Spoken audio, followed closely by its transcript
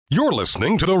You're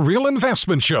listening to The Real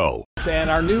Investment Show. And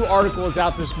our new article is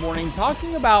out this morning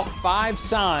talking about 5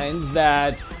 signs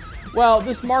that, well,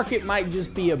 this market might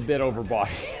just be a bit overbought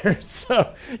here.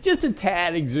 So just a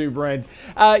tad exuberant.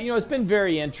 It's been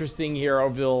very interesting here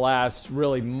over the last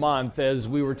really month. As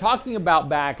we were talking about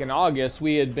back in August,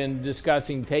 we had been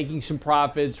discussing taking some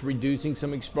profits, reducing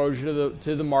some exposure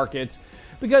to the markets,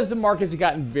 because the markets had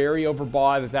gotten very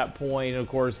overbought at that point, and of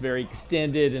course very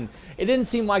extended, and it didn't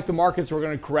seem like the markets were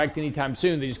going to correct anytime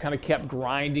soon. They just kind of kept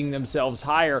grinding themselves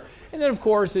higher. And then of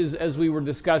course, as we were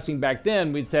discussing back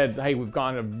then, we'd said, hey, we've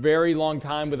gone a very long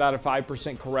time without a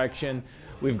 5% correction.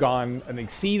 We've gone an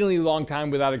exceedingly long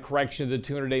time without a correction of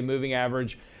the 200-day moving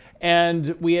average.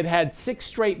 And we had 6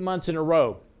 straight months in a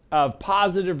row of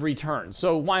positive returns.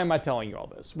 So why am I telling you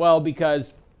all this? Well,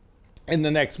 because in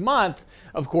the next month,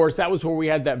 of course, that was where we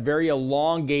had that very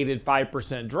elongated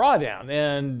 5% drawdown.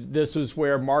 And this was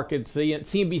where markets,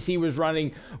 CNBC was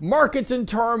running markets in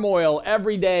turmoil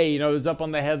every day. It was up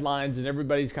on the headlines and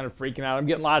everybody's kind of freaking out. I'm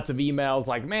getting lots of emails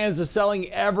like, man, is the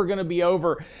selling ever going to be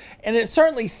over? And it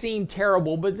certainly seemed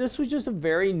terrible, but this was just a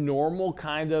very normal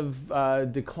kind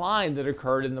of decline that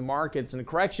occurred in the markets and a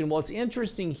correction. Well, it's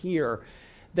interesting here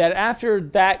that after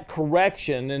that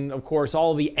correction, and of course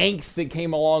all the angst that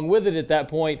came along with it at that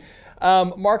point,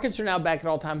 markets are now back at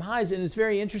all-time highs. And it's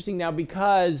very interesting now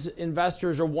because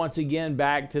investors are once again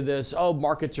back to this,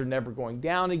 markets are never going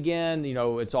down again.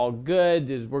 It's all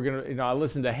good. I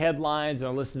listen to headlines and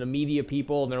I listen to media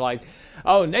people and they're like,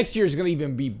 next year is going to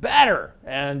even be better.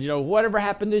 And whatever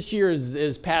happened this year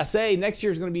is passé. Next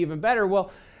year is going to be even better.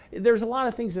 Well, there's a lot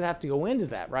of things that have to go into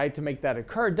that, right, to make that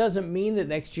occur. It doesn't mean that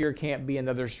next year can't be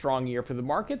another strong year for the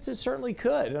markets. It certainly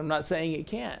could. I'm not saying it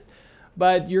can't.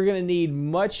 But you're going to need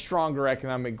much stronger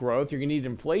economic growth. You're going to need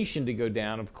inflation to go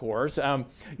down, of course.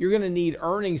 You're going to need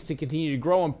earnings to continue to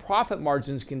grow and profit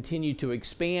margins continue to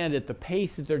expand at the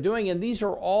pace that they're doing. And these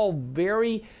are all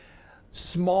very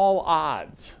small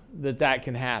odds that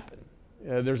can happen.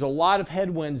 There's a lot of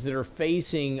headwinds that are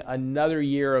facing another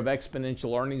year of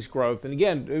exponential earnings growth. And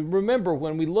again, remember,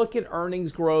 when we look at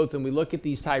earnings growth and we look at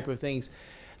these type of things,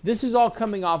 this is all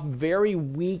coming off very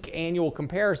weak annual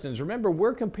comparisons. Remember,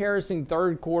 we're comparing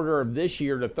third quarter of this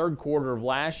year to third quarter of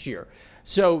last year.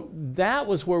 So that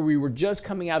was where we were just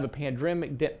coming out of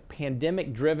the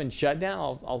pandemic-driven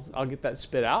shutdown. I'll get that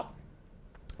spit out.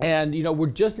 And, we're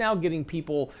just now getting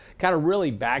people kind of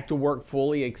really back to work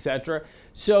fully, et cetera.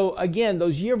 So again,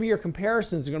 those year-over-year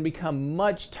comparisons are going to become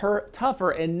much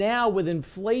tougher. And now with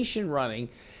inflation running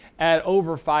at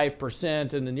over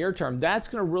 5% in the near term, that's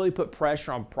going to really put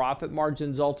pressure on profit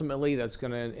margins ultimately. That's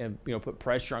going to put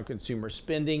pressure on consumer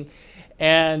spending.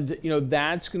 And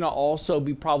that's going to also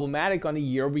be problematic on a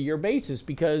year-over-year basis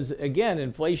because, again,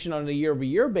 inflation on a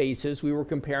year-over-year basis, we were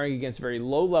comparing against very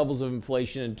low levels of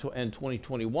inflation in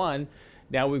 2021.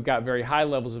 Now we've got very high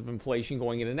levels of inflation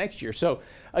going into next year. So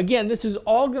again, this is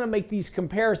all going to make these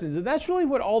comparisons. And that's really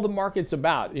what all the market's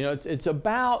about. It's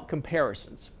about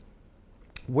comparisons.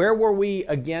 Where were we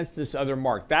against this other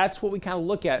mark? That's what we kind of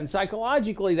look at. And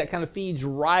psychologically, that kind of feeds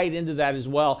right into that as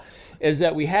well, is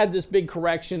that we had this big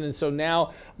correction. And so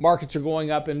now markets are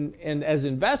going up. And as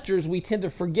investors, we tend to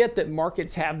forget that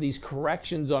markets have these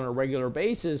corrections on a regular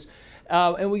basis.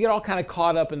 And we get all kind of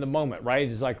caught up in the moment, right?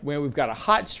 It's like when we've got a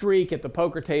hot streak at the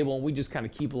poker table and we just kind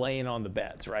of keep laying on the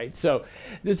bets, right? So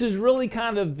this is really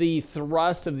kind of the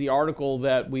thrust of the article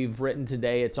that we've written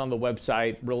today. It's on the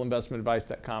website,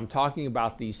 realinvestmentadvice.com, talking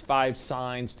about these 5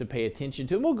 signs to pay attention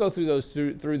to. And we'll go through those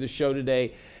through the show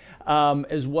today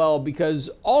as well, because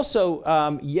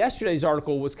also yesterday's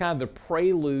article was kind of the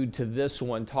prelude to this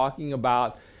one, talking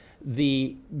about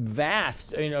the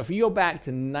vast, if you go back to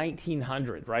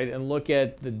 1900, right, and look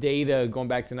at the data going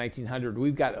back to 1900,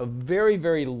 we've got a very,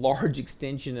 very large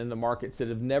extension in the markets that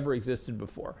have never existed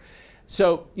before.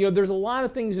 So, there's a lot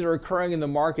of things that are occurring in the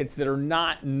markets that are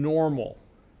not normal.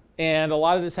 And a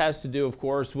lot of this has to do, of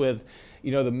course, with,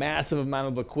 the massive amount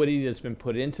of liquidity that's been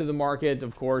put into the market,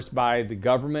 of course, by the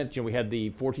government. We had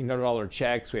the $1,400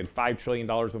 checks. We had $5 trillion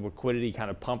of liquidity kind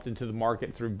of pumped into the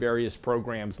market through various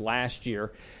programs last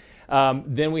year.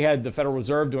 Then we had the Federal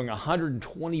Reserve doing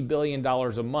 $120 billion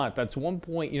a month. That's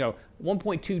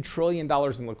 $1.2 trillion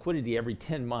in liquidity every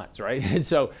 10 months, right? And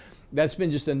so that's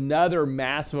been just another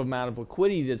massive amount of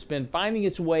liquidity that's been finding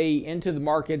its way into the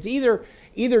markets, either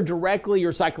directly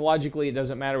or psychologically. It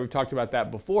doesn't matter. We've talked about that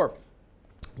before.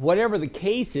 Whatever the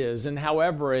case is, and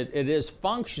however it is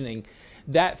functioning,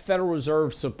 that Federal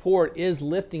Reserve support is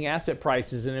lifting asset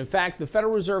prices. And in fact, the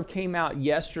Federal Reserve came out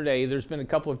yesterday. There's been a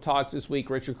couple of talks this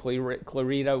week. Richard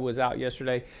Clarida was out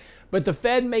yesterday. But the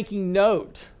Fed making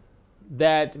note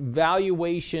that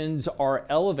valuations are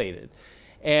elevated.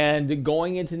 And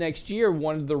going into next year,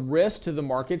 one of the risks to the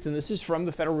markets, and this is from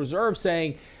the Federal Reserve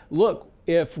saying, look,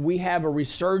 if we have a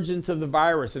resurgence of the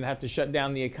virus and have to shut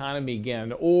down the economy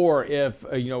again, or if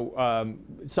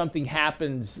something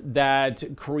happens that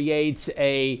creates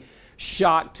a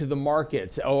shock to the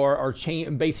markets or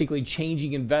basically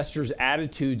changing investors'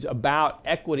 attitudes about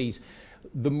equities,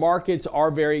 the markets are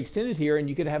very extended here, and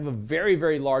you could have a very,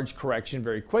 very large correction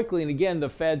very quickly. And again, the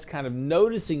Fed's kind of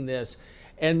noticing this.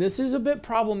 And this is a bit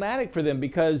problematic for them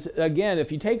because, again,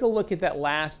 if you take a look at that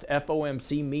last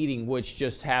FOMC meeting, which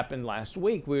just happened last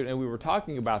week, and we were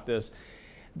talking about this,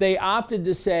 they opted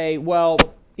to say, well,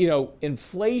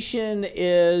 inflation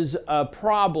is a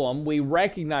problem. We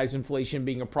recognize inflation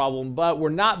being a problem, but we're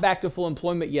not back to full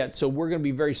employment yet, so we're going to be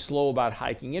very slow about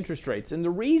hiking interest rates. And the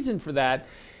reason for that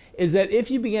is that if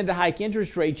you begin to hike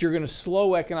interest rates, you're going to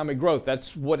slow economic growth.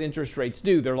 That's what interest rates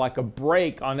do. They're like a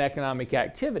brake on economic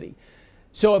activity.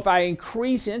 So if I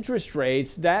increase interest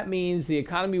rates, that means the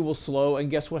economy will slow,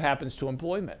 and guess what happens to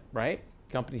employment, right?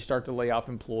 Companies start to lay off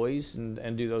employees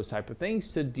and do those type of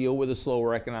things to deal with a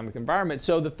slower economic environment.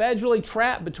 So the Fed's really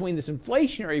trapped between this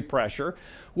inflationary pressure,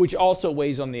 which also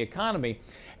weighs on the economy,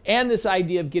 and this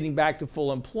idea of getting back to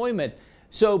full employment.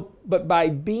 So, but by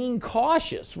being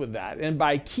cautious with that and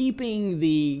by keeping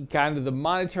the kind of the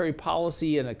monetary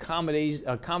policy and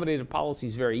accommodative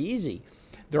policies very easy,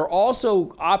 they're also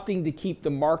opting to keep the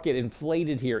market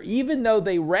inflated here, even though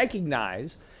they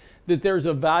recognize that there's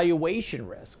a valuation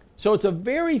risk. So it's a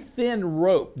very thin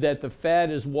rope that the Fed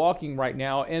is walking right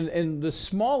now, and the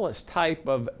smallest type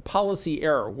of policy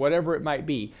error, whatever it might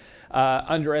be,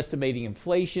 underestimating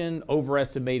inflation,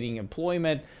 overestimating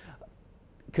employment,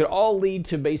 could all lead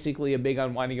to basically a big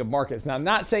unwinding of markets. Now, I'm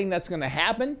not saying that's going to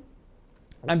happen.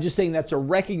 I'm just saying that's a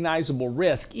recognizable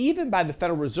risk. Even by the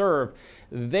Federal Reserve,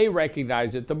 they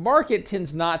recognize it. The market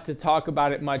tends not to talk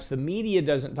about it much. The media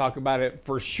doesn't talk about it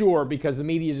for sure because the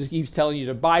media just keeps telling you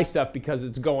to buy stuff because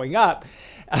it's going up.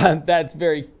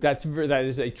 That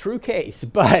is a true case.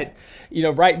 But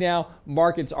right now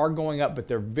markets are going up, but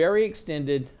they're very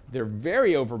extended. They're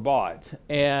very overbought,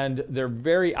 and they're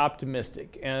very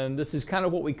optimistic. And this is kind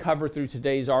of what we cover through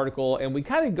today's article. And we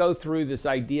kind of go through this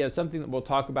idea, something that we'll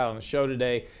talk about on the show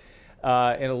today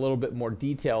in a little bit more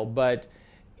detail. But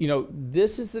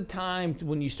this is the time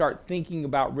when you start thinking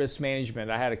about risk management.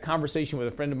 I had a conversation with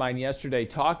a friend of mine yesterday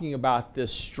talking about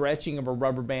this stretching of a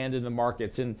rubber band in the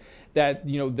markets, and that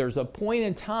there's a point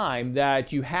in time that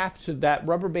that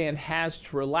rubber band has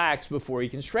to relax before you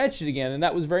can stretch it again. And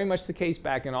that was very much the case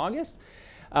back in August.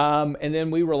 And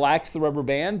then we relaxed the rubber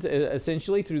band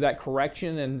essentially through that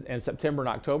correction in September and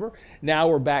October. Now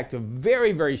we're back to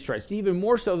very, very stretched, even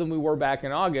more so than we were back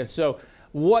in August. So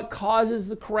what causes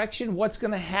the correction? What's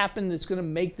going to happen that's going to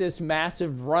make this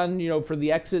massive run, for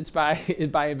the exits by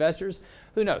investors?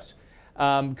 Who knows?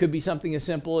 Could be something as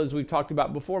simple as we've talked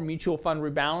about before. Mutual fund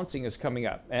rebalancing is coming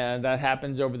up, and that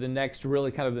happens over the next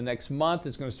month.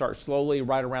 It's going to start slowly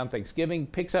right around Thanksgiving,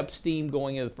 picks up steam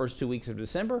going into the first 2 weeks of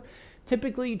December.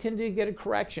 Typically, you tend to get a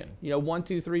correction, 1,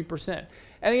 2, 3%.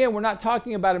 And again, we're not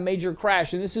talking about a major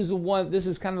crash. And this is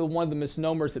kind of one of the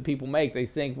misnomers that people make. They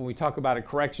think when we talk about a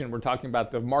correction, we're talking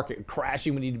about the market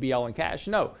crashing. We need to be all in cash.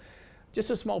 No, just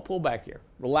a small pullback here.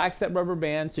 Relax that rubber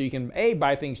band so you can A,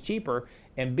 buy things cheaper,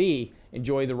 and B,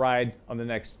 enjoy the ride on the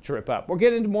next trip up. We'll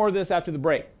get into more of this after the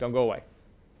break. Don't go away.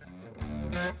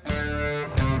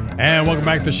 And welcome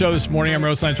back to the show this morning. I'm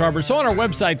Rose Robert. So on our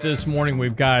website this morning,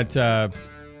 we've got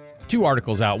two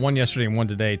articles out, one yesterday and one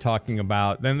today, talking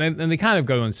about, and they kind of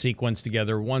go in sequence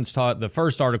together. The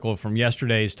first article from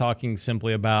yesterday is talking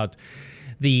simply about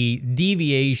the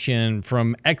deviation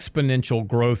from exponential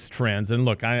growth trends. And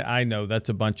look, I know that's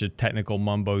a bunch of technical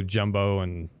mumbo jumbo,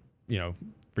 and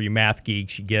for you math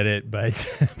geeks, you get it, but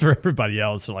for everybody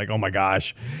else, they're like, oh my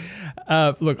gosh.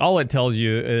 Look, all it tells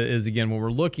you is, again, when we're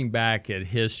looking back at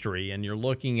history and you're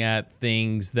looking at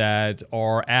things that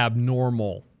are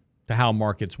abnormal to how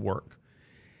markets work,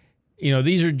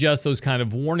 these are just those kind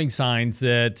of warning signs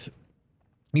that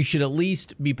you should at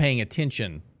least be paying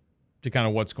attention to kind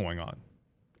of what's going on.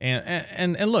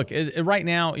 And look, right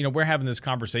now, we're having this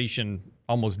conversation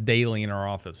almost daily in our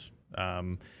office.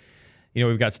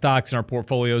 We've got stocks in our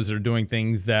portfolios that are doing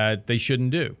things that they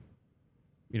shouldn't do.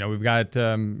 We've got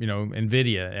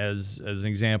NVIDIA as an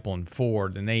example, and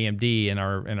Ford and AMD in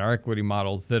our equity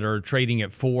models that are trading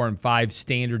at 4 and 5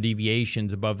 standard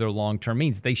deviations above their long-term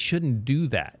means. They shouldn't do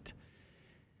that,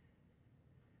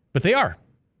 but they are,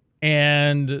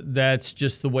 and that's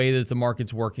just the way that the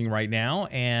market's working right now,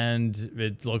 and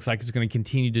it looks like it's going to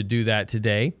continue to do that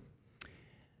today.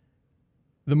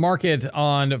 The market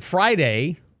on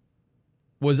Friday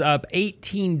was up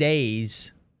 18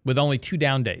 days with only 2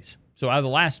 down days. So out of the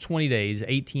last 20 days,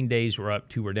 18 days were up,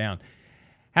 2 were down.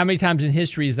 How many times in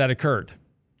history has that occurred?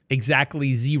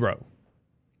 Exactly 0.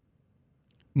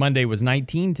 Monday was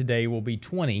 19. Today will be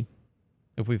 20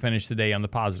 if we finish the day on the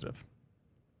positive.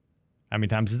 How many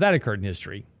times has that occurred in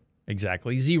history?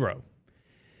 Exactly 0.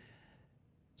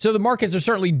 So the markets are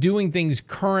certainly doing things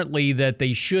currently that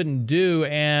they shouldn't do,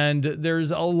 and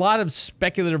there's a lot of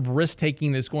speculative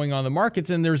risk-taking that's going on in the markets,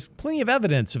 and there's plenty of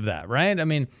evidence of that, right? I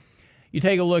mean, you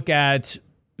take a look at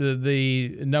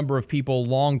the number of people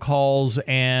long calls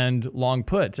and long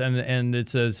puts, and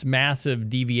it's a massive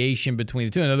deviation between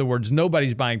the two. In other words,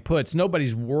 nobody's buying puts.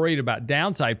 Nobody's worried about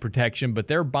downside protection, but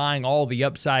they're buying all the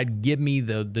upside, give me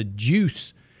the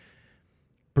juice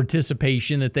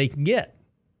participation that they can get,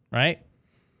 right?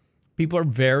 People are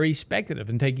very speculative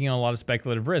and taking on a lot of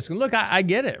speculative risk. And look, I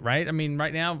get it, right? I mean,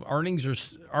 right now earnings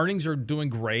are doing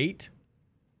great.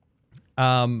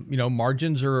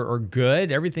 Margins are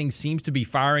good. Everything seems to be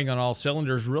firing on all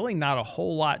cylinders. Really not a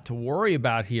whole lot to worry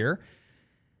about here.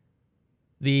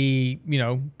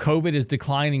 COVID is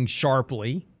declining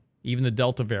sharply, even the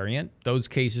Delta variant. Those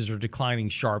cases are declining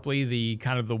sharply.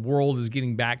 The world is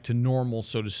getting back to normal,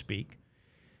 so to speak.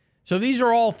 So these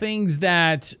are all things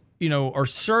that are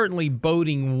certainly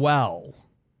boding well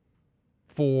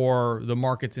for the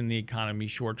markets in the economy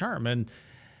short term. And,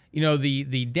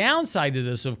 the downside to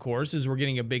this, of course, is we're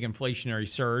getting a big inflationary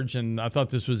surge. And I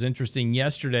thought this was interesting.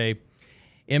 Yesterday,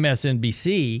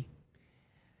 MSNBC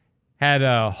had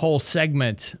a whole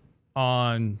segment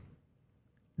on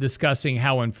discussing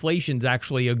how inflation's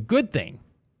actually a good thing,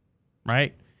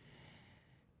 right?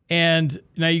 And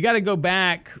now you got to go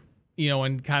back,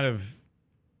 and kind of,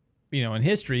 in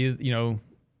history,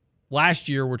 last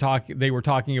year they were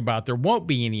talking about there won't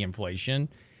be any inflation.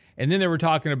 And then they were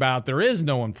talking about there is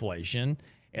no inflation.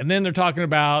 And then they're talking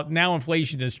about now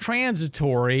inflation is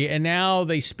transitory. And now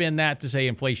they spin that to say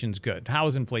inflation's good. How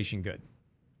is inflation good?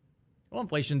 Well,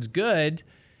 inflation's good,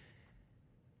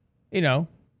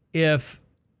 if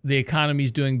the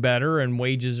economy's doing better and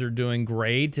wages are doing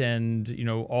great and,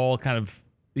 all kind of,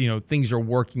 things are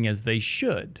working as they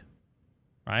should,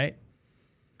 right?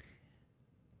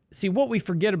 See, what we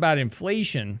forget about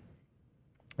inflation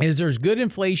is there's good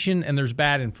inflation and there's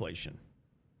bad inflation.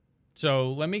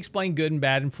 So let me explain good and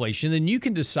bad inflation, then you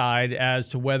can decide as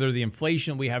to whether the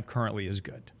inflation we have currently is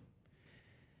good.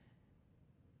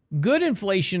 Good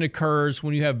inflation occurs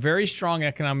when you have very strong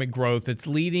economic growth that's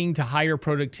leading to higher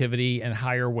productivity and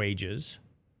higher wages,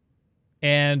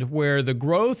 and where the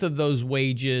growth of those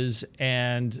wages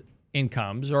and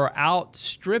incomes are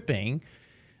outstripping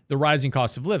the rising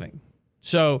cost of living.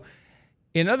 So,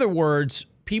 in other words,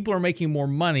 people are making more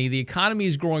money. The economy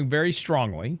is growing very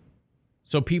strongly,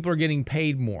 so people are getting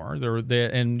paid more.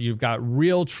 And you've got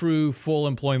real, true, full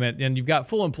employment. And you've got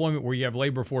full employment where you have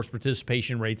labor force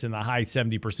participation rates in the high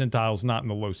 70 percentiles, not in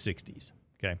the low 60s.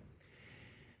 Okay.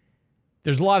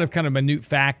 There's a lot of kind of minute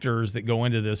factors that go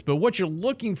into this, but what you're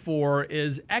looking for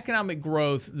is economic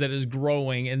growth that is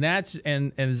growing, and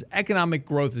as economic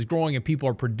growth is growing and people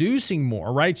are producing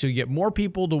more, right? So you get more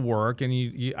people to work, and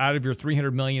you out of your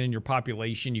 300 million in your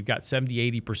population, you've got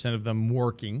 70-80% of them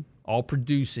working, all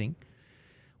producing,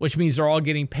 which means they're all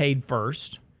getting paid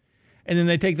first. And then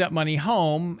they take that money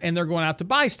home and they're going out to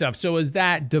buy stuff. So as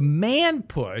that demand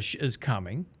push is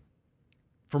coming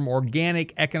from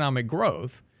organic economic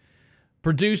growth,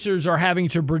 producers are having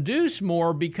to produce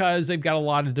more because they've got a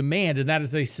lot of demand, and that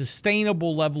is a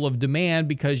sustainable level of demand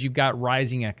because you've got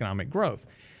rising economic growth.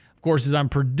 Of course, as I'm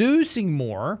producing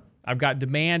more, I've got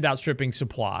demand outstripping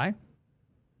supply.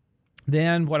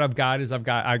 Then what I've got is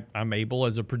I'm able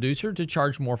as a producer to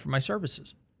charge more for my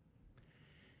services.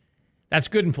 That's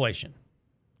good inflation.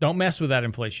 Don't mess with that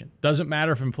inflation. Doesn't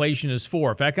matter if inflation is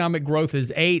 4. If economic growth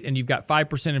is 8 and you've got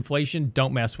 5% inflation,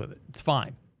 don't mess with it. It's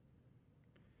fine.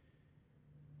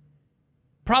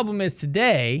 Problem is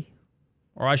today,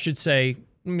 or I should say,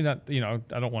 I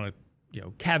don't want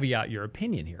to, caveat your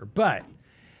opinion here, but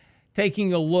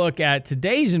taking a look at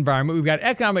today's environment, we've got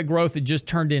economic growth that just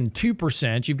turned in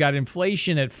 2%. You've got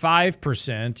inflation at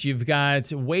 5%. You've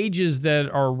got wages that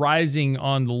are rising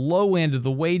on the low end of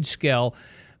the wage scale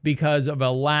because of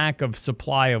a lack of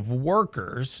supply of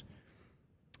workers.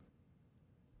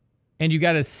 And you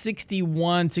got a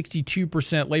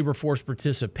 62% labor force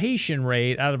participation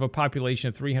rate out of a population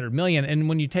of 300 million. And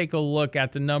when you take a look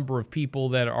at the number of people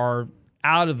that are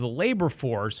out of the labor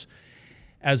force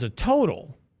as a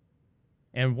total,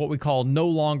 and what we call no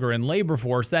longer in labor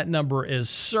force, that number is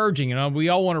surging. And we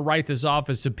all want to write this off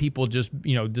as to people just,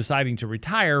 deciding to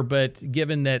retire. But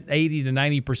given that 80 to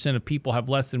 90% of people have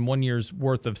less than 1 year's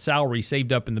worth of salary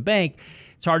saved up in the bank,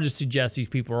 it's hard to suggest these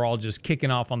people are all just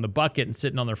kicking off on the bucket and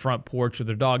sitting on their front porch with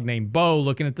their dog named Bo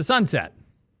looking at the sunset.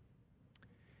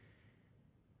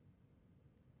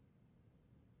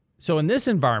 So in this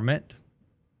environment,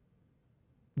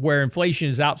 where inflation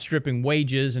is outstripping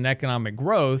wages and economic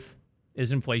growth,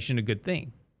 is inflation a good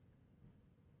thing?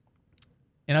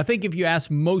 And I think if you ask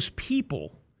most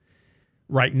people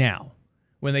right now,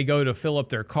 when they go to fill up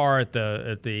their car at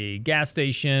the gas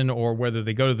station, or whether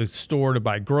they go to the store to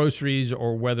buy groceries,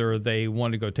 or whether they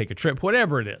want to go take a trip,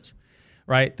 whatever it is,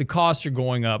 right? The costs are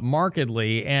going up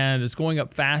markedly, and it's going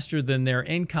up faster than their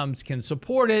incomes can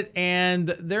support it,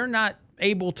 and they're not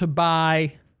able to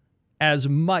buy as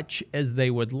much as they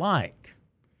would like.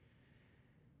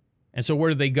 And so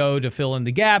where do they go to fill in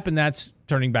the gap? And that's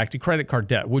turning back to credit card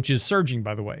debt, which is surging,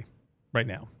 by the way, right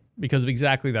now, because of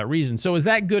exactly that reason. So is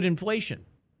that good inflation?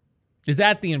 Is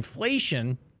that the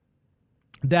inflation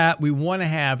that we want to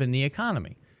have in the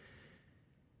economy?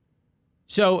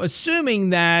 So assuming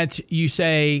that you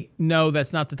say, no,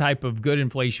 that's not the type of good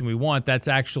inflation we want, that's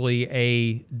actually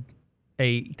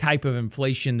a type of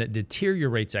inflation that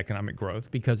deteriorates economic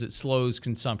growth because it slows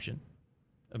consumption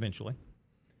eventually,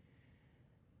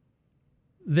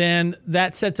 then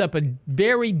that sets up a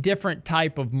very different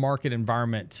type of market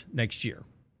environment next year.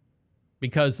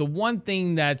 Because the one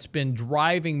thing that's been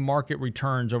driving market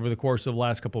returns over the course of the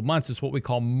last couple of months is what we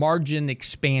call margin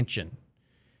expansion.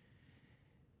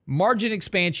 Margin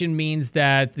expansion means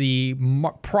that the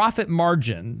profit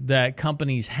margin that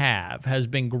companies have has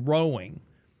been growing.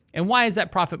 And why has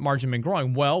that profit margin been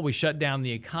growing? Well, we shut down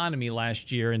the economy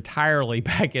last year entirely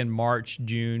back in March,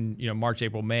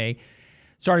 April, May.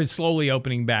 Started slowly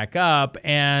opening back up.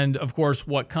 And of course,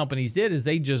 what companies did is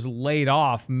they just laid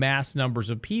off mass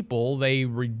numbers of people. They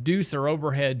reduced their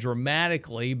overhead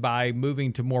dramatically by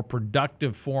moving to more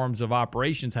productive forms of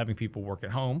operations, having people work at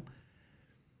home.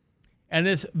 And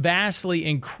this vastly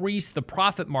increased the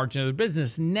profit margin of the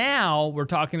business. Now we're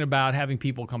talking about having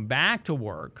people come back to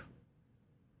work,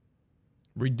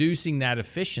 reducing that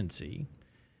efficiency,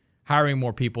 hiring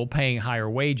more people, paying higher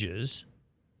wages.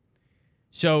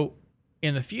 So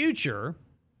in the future,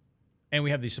 and we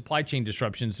have these supply chain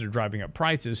disruptions that are driving up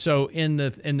prices. So in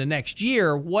the next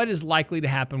year, what is likely to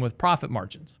happen with profit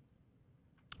margins?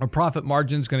 Are profit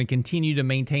margins going to continue to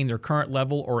maintain their current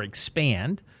level or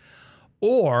expand?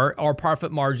 Or are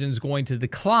profit margins going to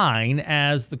decline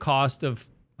as the cost of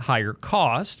higher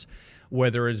cost,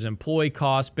 whether it's employee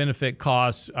cost, benefit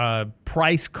cost,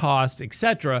 price cost,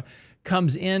 etc.,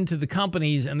 comes into the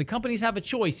companies, and the companies have a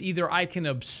choice. Either I can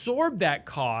absorb that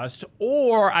cost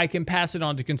or I can pass it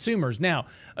on to consumers. Now,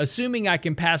 assuming I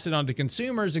can pass it on to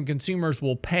consumers and consumers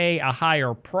will pay a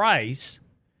higher price,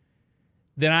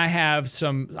 then I have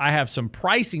some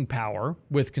pricing power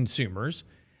with consumers,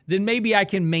 then maybe I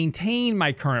can maintain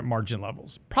my current margin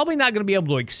levels. Probably not going to be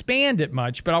able to expand it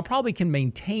much, but I'll probably can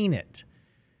maintain it.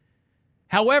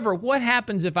 However, what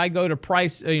happens if I go to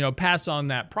pass on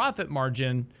that profit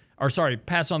margin,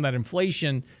 pass on that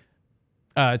inflation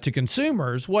to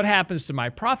consumers? What happens to my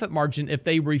profit margin if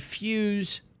they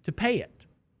refuse to pay it?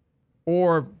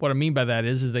 Or what I mean by that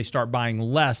is they start buying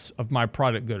less of my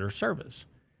product, good, or service.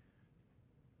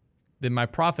 Then my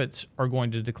profits are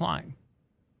going to decline.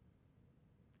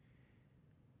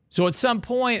 So at some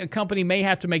point, a company may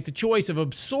have to make the choice of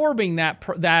absorbing that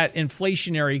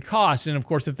inflationary cost. And of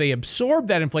course, if they absorb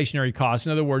that inflationary cost,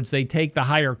 in other words, they take the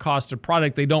higher cost of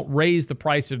product, they don't raise the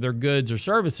price of their goods or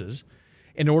services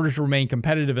in order to remain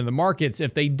competitive in the markets.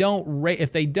 If they don't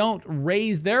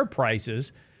raise their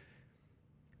prices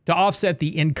to offset the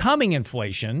incoming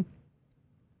inflation,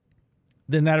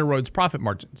 then that erodes profit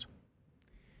margins.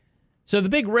 So the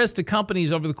big risk to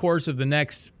companies over the course of the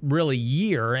next really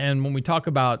year, and when we talk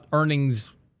about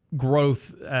earnings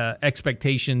growth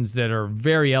expectations that are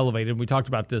very elevated, we talked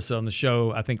about this on the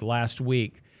show, I think last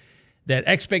week, that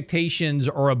expectations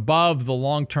are above the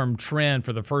long-term trend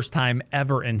for the first time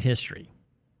ever in history,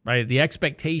 right? The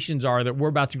expectations are that we're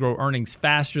about to grow earnings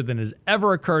faster than has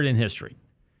ever occurred in history.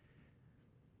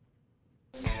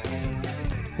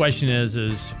 Question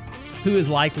is who is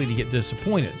likely to get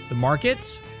disappointed? The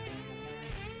markets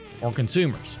or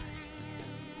consumers?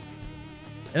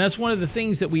 And that's one of the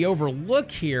things that we overlook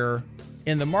here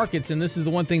in the markets. And this is the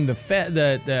one thing the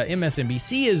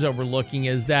MSNBC is overlooking,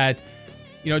 is that,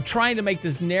 trying to make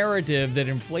this narrative that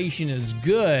inflation is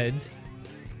good.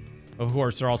 Of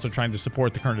course, they're also trying to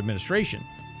support the current administration.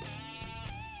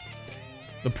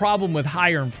 The problem with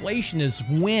higher inflation is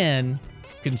when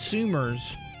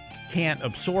consumers can't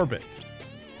absorb it.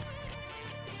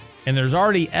 And there's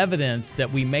already evidence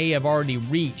that we may have already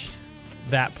reached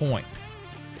that point.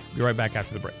 Be right back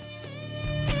after the break.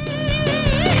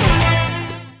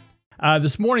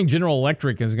 This morning, General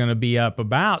Electric is going to be up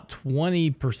about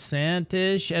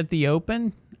 20%-ish at the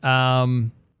open.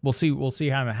 We'll see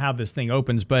how this thing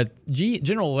opens. But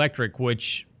General Electric,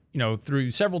 which through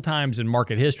several times in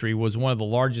market history was one of the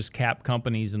largest cap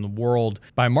companies in the world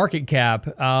by market cap.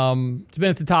 It's been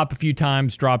at the top a few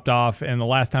times, dropped off, and the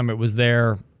last time it was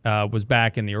there was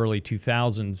back in the early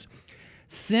 2000s.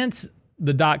 Since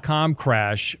the dot-com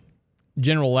crash,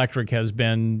 General Electric has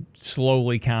been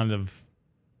slowly kind of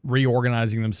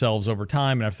reorganizing themselves over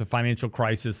time. And after the financial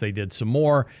crisis, they did some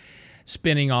more,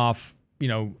 spinning off,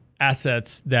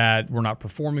 assets that were not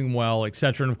performing well, et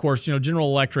cetera. And of course, General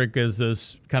Electric is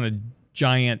this kind of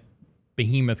giant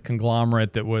behemoth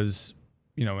conglomerate that was,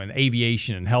 in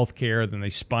aviation and healthcare. Then they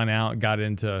spun out and got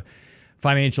into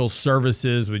financial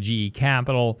services with GE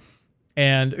Capital.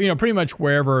 And, pretty much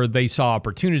wherever they saw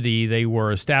opportunity, they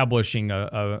were establishing kind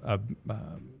of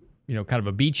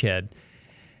a beachhead.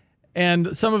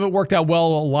 And some of it worked out well,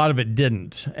 a lot of it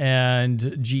didn't.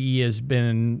 And GE has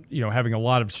been, having a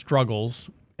lot of struggles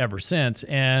ever since.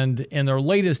 And in their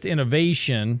latest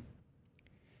innovation,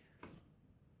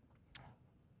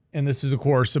 and this is, of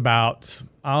course, about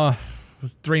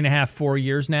 3.5, 4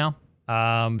 years now,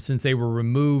 since they were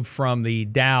removed from the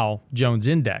Dow Jones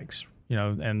Index.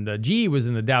 And GE was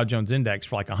in the Dow Jones Index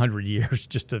for like 100 years,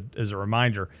 just as a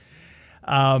reminder.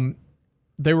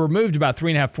 They were removed about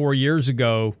 3.5, 4 years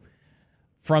ago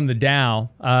from the Dow.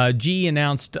 GE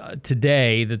announced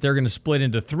today that they're going to split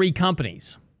into 3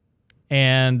 companies.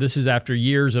 And this is after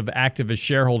years of activist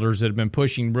shareholders that have been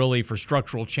pushing really for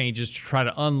structural changes to try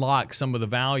to unlock some of the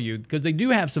value, because they do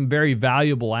have some very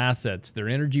valuable assets. Their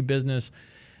energy business,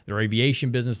 their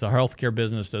aviation business, their healthcare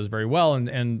business does very well.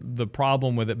 And the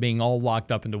problem with it being all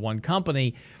locked up into one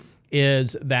company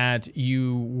is that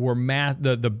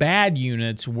the bad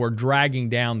units were dragging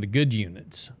down the good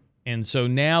units. And so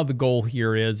now the goal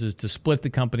here is to split the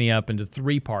company up into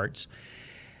 3 parts.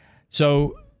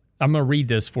 So I'm going to read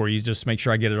this for you just to make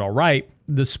sure I get it all right.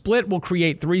 The split will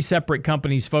create 3 separate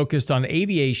companies focused on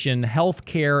aviation,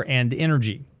 healthcare, and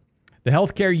energy. The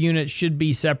healthcare unit should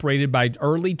be separated by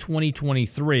early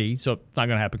 2023, so it's not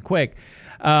going to happen quick.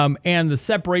 And the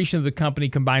separation of the company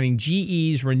combining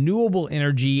GE's renewable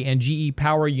energy and GE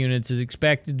power units is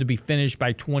expected to be finished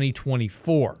by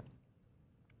 2024.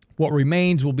 What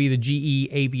remains will be the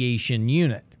GE aviation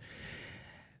unit.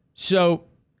 So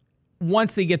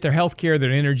once they get their healthcare, their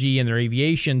energy, and their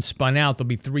aviation spun out, there'll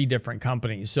be 3 different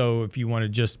companies. So if you want to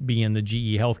just be in the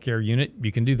GE healthcare unit,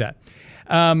 you can do that.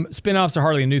 Spinoffs are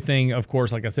hardly a new thing. Of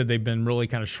course, like I said, they've been really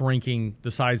kind of shrinking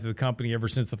the size of the company ever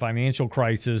since the financial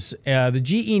crisis. The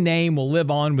GE name will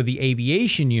live on with the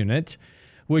aviation unit,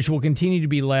 which will continue to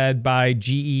be led by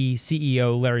GE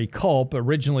CEO Larry Culp.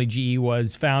 Originally, GE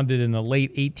was founded in the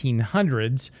late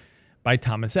 1800s by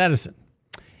Thomas Edison.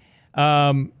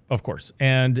 Of course.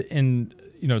 And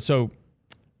so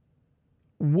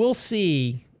we'll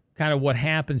see kind of what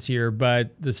happens here,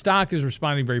 but the stock is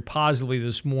responding very positively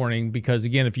this morning because,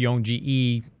 again, if you own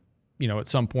GE, at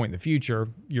some point in the future,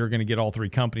 you're going to get all 3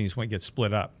 companies when it gets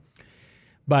split up.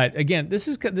 But again, this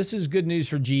is good news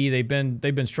for GE. They've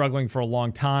been struggling for a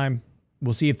long time.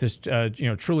 We'll see if this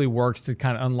truly works to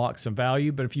kind of unlock some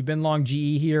value. But if you've been long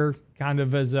GE here, kind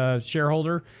of as a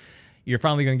shareholder, you're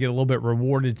finally going to get a little bit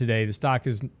rewarded today. The stock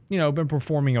has been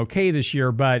performing okay this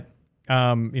year, but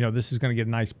this is going to get a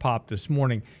nice pop this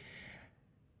morning.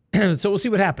 So we'll see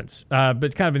what happens.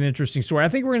 But kind of an interesting story. I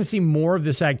think we're going to see more of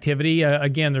this activity.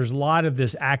 Again, there's a lot of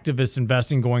this activist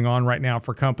investing going on right now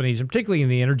for companies, and particularly in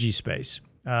the energy space.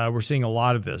 We're seeing a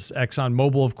lot of this.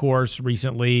 ExxonMobil, of course,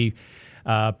 recently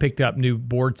picked up new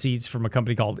board seats from a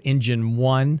company called Engine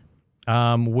One,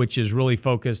 which is really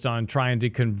focused on trying to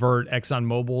convert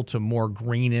ExxonMobil to more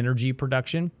green energy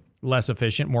production, less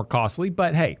efficient, more costly.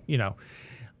 But hey, we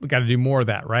got to do more of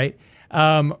that, right?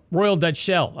 Royal Dutch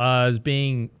Shell is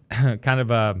being kind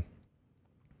of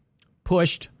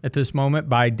pushed at this moment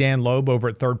by Dan Loeb over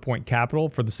at Third Point Capital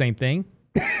for the same thing.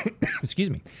 Excuse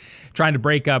me. Trying to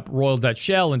break up Royal Dutch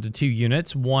Shell into 2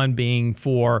 units, one being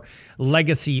for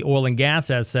legacy oil and gas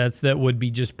assets that would be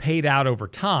just paid out over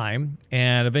time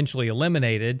and eventually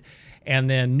eliminated, and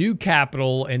then new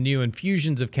capital and new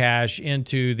infusions of cash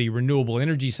into the renewable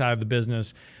energy side of the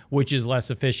business, which is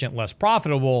less efficient, less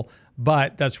profitable,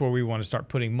 but that's where we want to start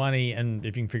putting money. And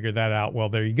if you can figure that out, well,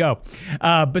 there you go.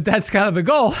 But that's kind of the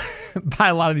goal by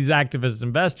a lot of these activist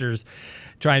investors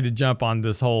trying to jump on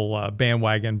this whole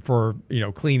bandwagon for,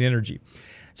 clean energy.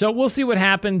 So we'll see what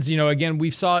happens. Again, we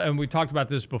talked about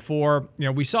this before.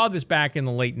 We saw this back in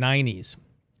the late 90s.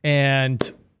 And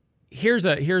here's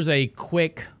a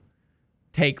quick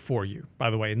take for you,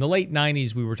 by the way. In the late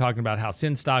 90s, we were talking about how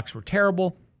sin stocks were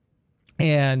terrible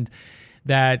and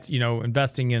that,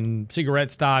 investing in cigarette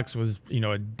stocks was,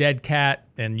 a dead cat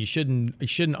and you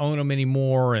shouldn't own them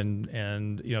anymore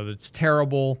and it's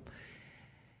terrible.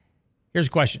 Here's a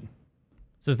question.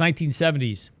 Since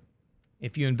 1970s,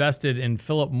 if you invested in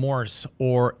Philip Morris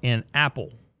or in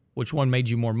Apple, which one made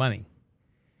you more money?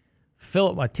 A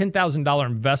 $10,000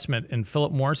 investment in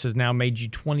Philip Morris has now made you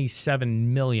 $27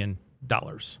 million.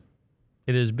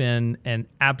 It has been an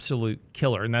absolute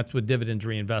killer, and that's with dividends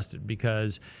reinvested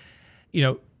because,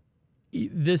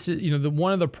 this is,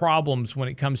 one of the problems when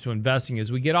it comes to investing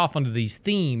is we get off onto these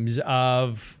themes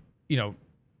of,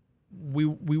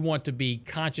 we want to be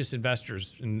conscious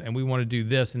investors and we want to do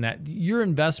this and that. Your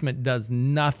investment does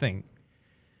nothing.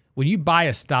 When you buy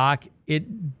a stock,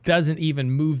 it doesn't even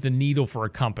move the needle for a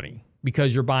company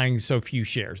because you're buying so few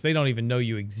shares. They don't even know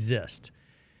you exist,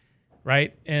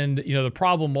 right? And, the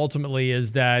problem ultimately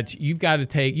is that you've got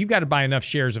to buy enough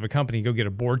shares of a company to go get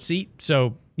a board seat.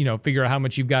 So, figure out how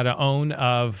much you've got to own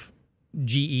of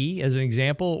GE as an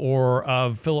example, or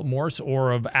of Philip Morris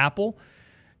or of Apple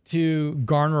to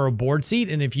garner a board seat.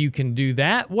 And if you can do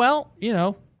that, well,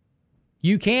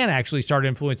 you can actually start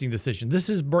influencing decisions. This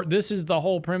is the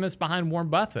whole premise behind Warren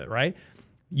Buffett, right?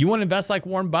 You want to invest like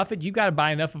Warren Buffett, you've got to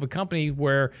buy enough of a company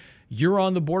where you're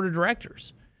on the board of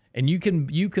directors and you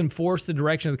can force the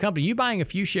direction of the company. You buying a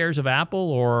few shares of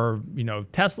Apple or,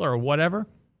 Tesla or whatever,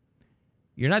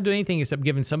 you're not doing anything except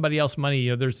giving somebody else money.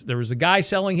 There was a guy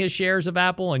selling his shares of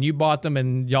Apple and you bought them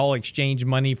and y'all exchanged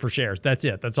money for shares. That's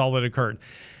it. That's all that occurred.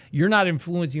 You're not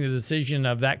influencing the decision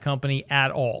of that company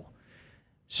at all.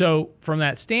 So from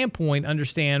that standpoint,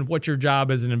 understand what your job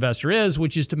as an investor is,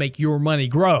 which is to make your money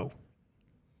grow.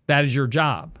 That is your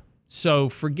job. So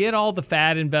forget all the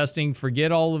fad investing,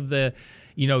 forget all of the,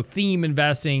 theme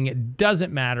investing. It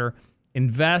doesn't matter.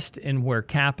 Invest in where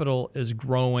capital is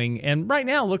growing. And right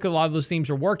now, look, a lot of those themes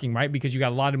are working, right? Because you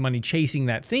got a lot of money chasing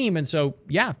that theme. And so,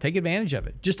 yeah, take advantage of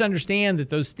it. Just understand that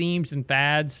those themes and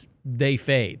fads, they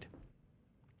fade.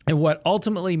 And what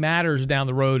ultimately matters down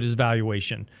the road is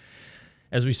valuation.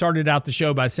 As we started out the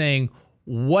show by saying,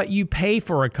 what you pay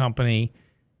for a company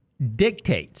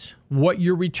dictates what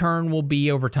your return will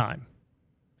be over time.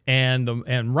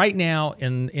 And right now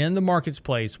in the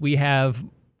marketplace, we have,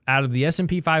 out of the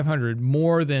S&P 500,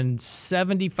 more than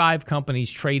 75 companies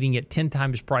trading at 10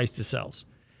 times price to sales.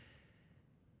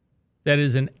 That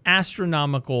is an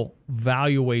astronomical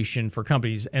valuation for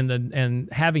companies. And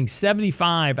having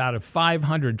 75 out of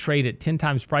 500 trade at 10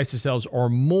 times price to sales or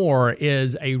more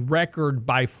is a record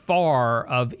by far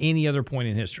of any other point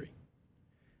in history.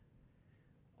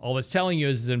 All it's telling you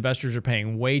is that investors are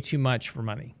paying way too much for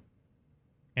money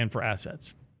and for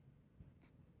assets.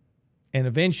 And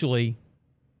eventually,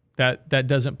 that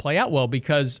doesn't play out well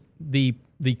because the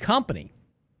company,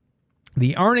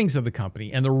 the earnings of the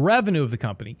company, and the revenue of the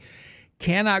company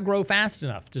cannot grow fast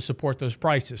enough to support those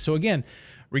prices. So again,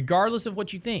 regardless of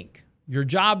what you think, your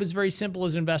job is very simple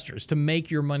as investors, to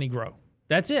make your money grow.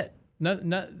 That's it.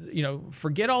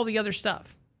 Forget all the other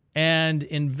stuff and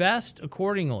invest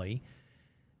accordingly.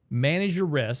 Manage your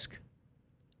risk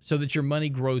so that your money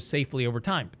grows safely over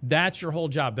time. That's your whole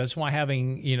job. That's why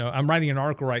I'm writing an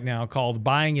article right now called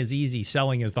Buying is Easy,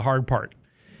 Selling is the Hard Part.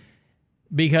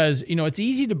 Because, it's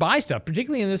easy to buy stuff,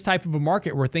 particularly in this type of a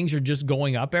market where things are just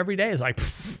going up every day. It's like,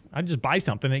 I just buy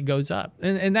something and it goes up.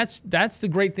 And that's the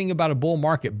great thing about a bull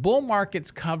market. Bull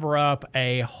markets cover up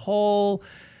a whole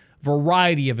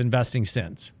variety of investing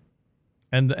sins.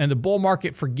 And the bull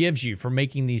market forgives you for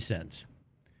making these sins.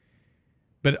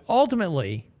 But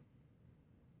ultimately,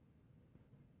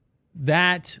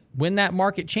 when that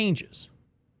market changes,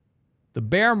 the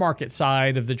bear market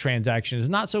side of the transaction is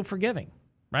not so forgiving,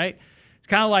 right? It's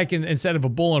kind of like instead of a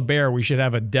bull and a bear, we should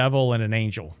have a devil and an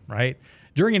angel, right?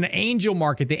 During an angel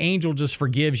market, the angel just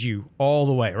forgives you all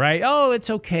the way, right? Oh, it's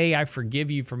okay. I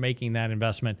forgive you for making that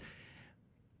investment.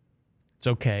 It's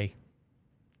okay.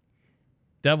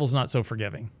 Devil's not so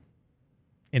forgiving.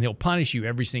 And he'll punish you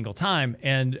every single time.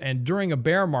 And during a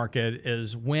bear market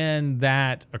is when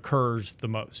that occurs the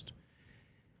most.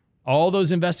 All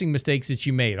those investing mistakes that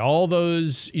you made, all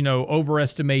those,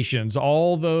 overestimations,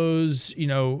 all those,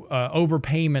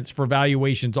 overpayments for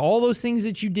valuations, all those things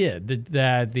that you did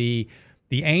that the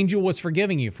angel was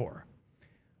forgiving you for,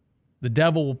 the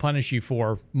devil will punish you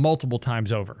for multiple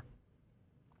times over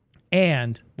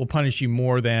and will punish you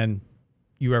more than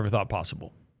you ever thought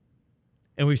possible.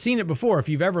 And we've seen it before. If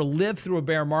you've ever lived through a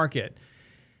bear market,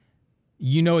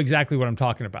 you know exactly what I'm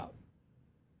talking about.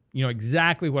 You know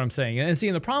exactly what I'm saying. And see,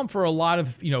 and the problem for a lot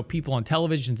of, people on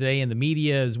television today and the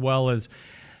media, as well as,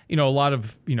 a lot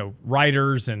of,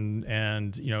 writers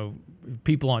and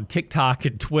people on TikTok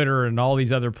and Twitter and all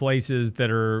these other places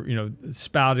that are,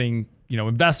 spouting,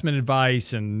 investment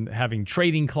advice and having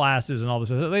trading classes and all this.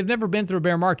 They've never been through a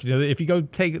bear market. If you go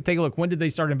take a look, when did they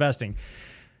start investing?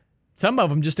 Some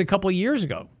of them just a couple of years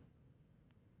ago.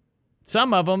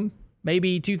 Some of them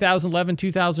maybe 2011,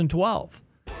 2012.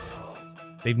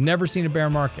 They've never seen a bear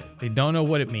market. They don't know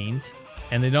what it means,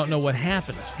 and they don't know what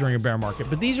happens during a bear market.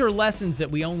 But these are lessons that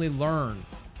we only learn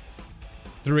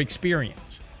through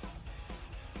experience.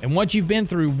 And once you've been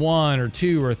through 1 or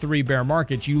 2 or 3 bear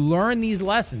markets, you learn these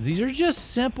lessons. These are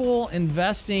just simple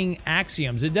investing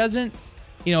axioms. It doesn't,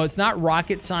 it's not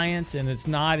rocket science, and it's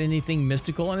not anything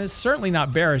mystical, and it's certainly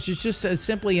not bearish. It's just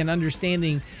simply an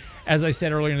understanding. As I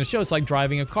said earlier in the show, it's like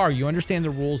driving a car. You understand the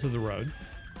rules of the road,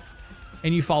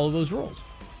 and you follow those rules.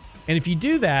 And if you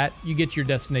do that, you get to your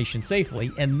destination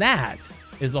safely, and that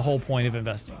is the whole point of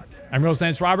investing. I'm Real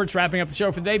Lance Roberts, wrapping up the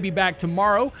show for today. Be back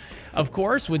tomorrow, of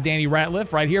course, with Danny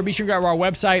Ratliff right here. Be sure to go to our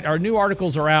website. Our new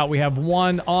articles are out. We have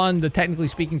one on the Technically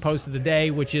Speaking post of the day,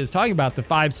 which is talking about the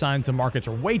 5 signs the markets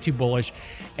are way too bullish,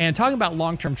 and talking about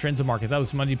long-term trends of market. That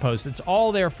was Monday post. It's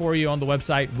all there for you on the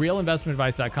website,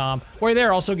 realinvestmentadvice.com. While you're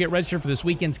there, also get registered for this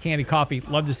weekend's Candy Coffee.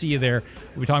 Love to see you there.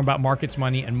 We'll be talking about markets,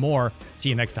 money, and more. See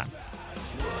you next time.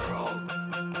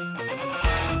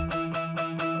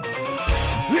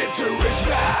 It's a rich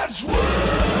man's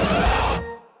world.